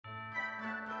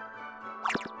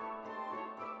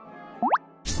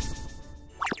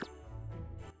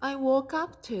I woke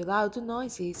up to loud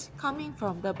noises coming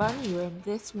from the bunny room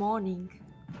this morning.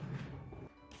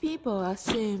 People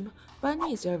assume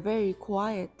bunnies are very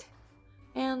quiet,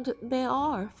 and they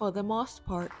are for the most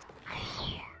part.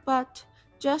 But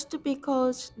just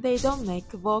because they don't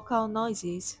make vocal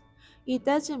noises, it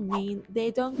doesn't mean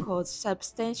they don't cause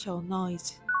substantial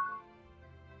noise.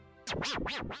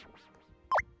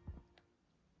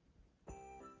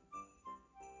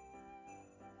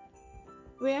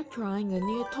 We're trying a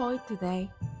new toy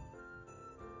today.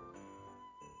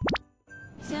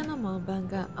 Cinnamon Bun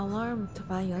got alarmed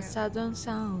by a sudden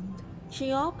sound.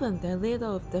 She opened the lid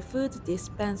of the food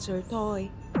dispenser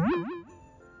toy.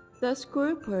 The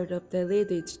screw part of the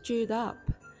lid is screwed up,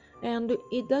 and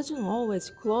it doesn't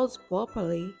always close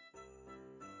properly.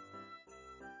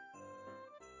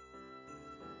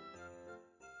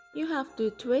 You have to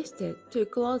twist it to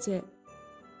close it.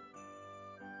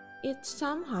 It's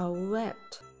somehow wet.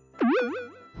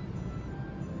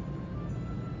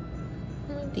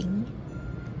 Ding.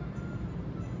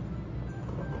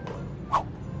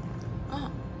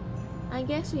 Oh, I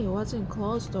guess it wasn't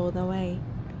closed all the way.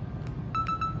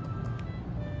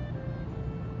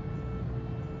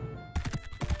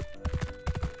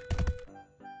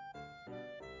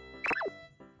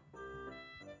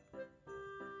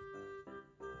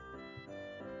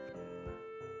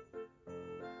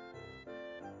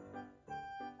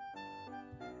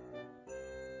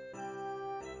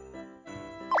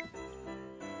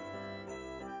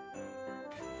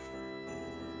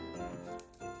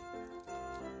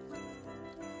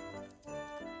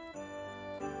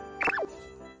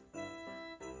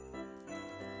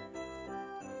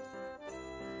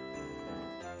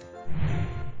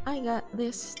 I got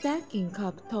this stacking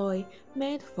cup toy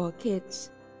made for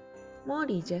kids.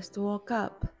 Morty just woke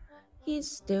up. He's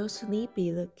still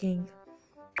sleepy looking.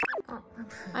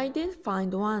 I did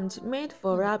find ones made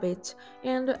for rabbits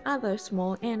and other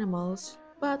small animals,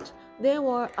 but they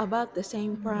were about the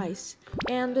same price,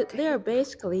 and they're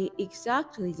basically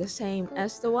exactly the same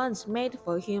as the ones made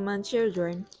for human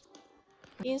children.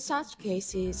 In such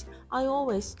cases, I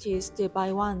always choose to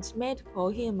buy ones made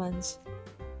for humans.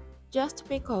 Just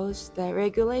because the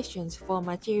regulations for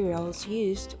materials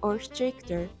used are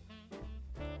stricter.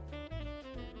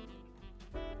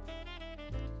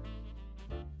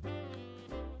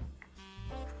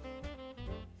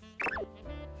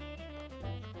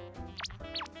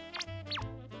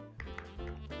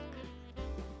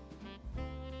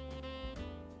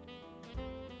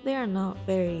 They are not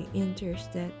very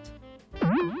interested.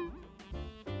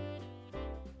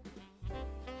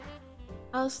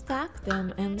 I'll stack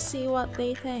them and see what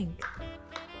they think.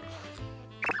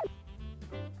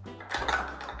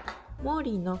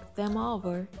 Morty knocked them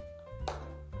over.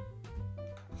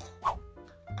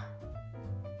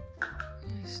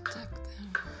 I stuck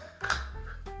them.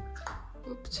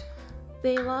 Oops.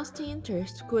 They lost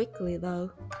interest quickly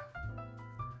though.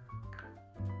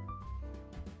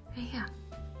 Hey, yeah.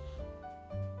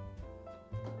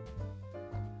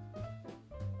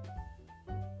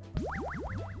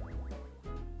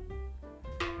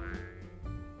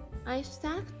 I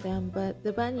stacked them, but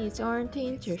the bunnies aren't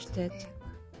interested.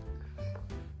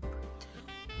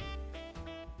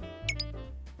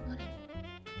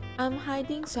 I'm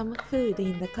hiding some food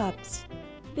in the cups.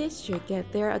 This should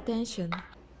get their attention.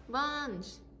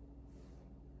 Buns!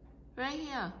 Right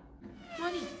here.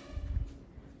 Morty!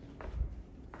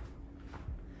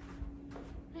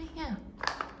 Right here.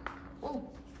 Oh!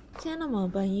 Cinnamon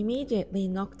Bun immediately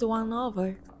knocked one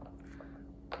over.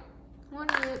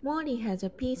 Morty has a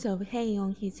piece of hay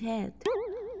on his head.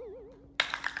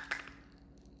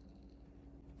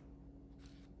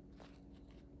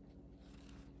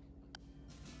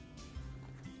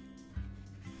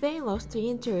 They lost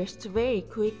interest very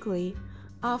quickly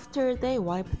after they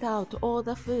wiped out all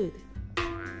the food.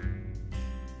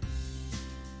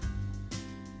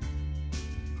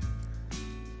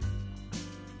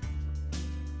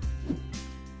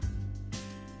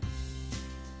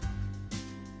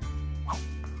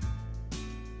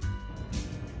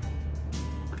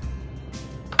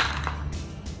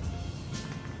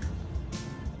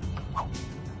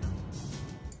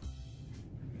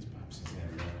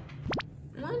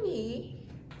 Morty?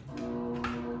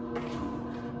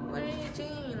 What are you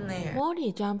doing in there?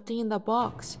 Morty jumped in the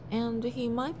box and he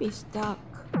might be stuck.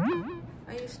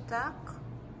 Are you stuck?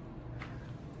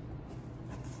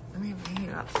 Maybe he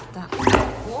got stuck.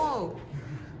 Whoa!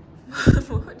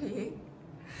 Morty?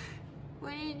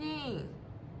 What are you doing?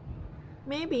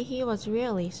 Maybe he was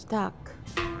really stuck.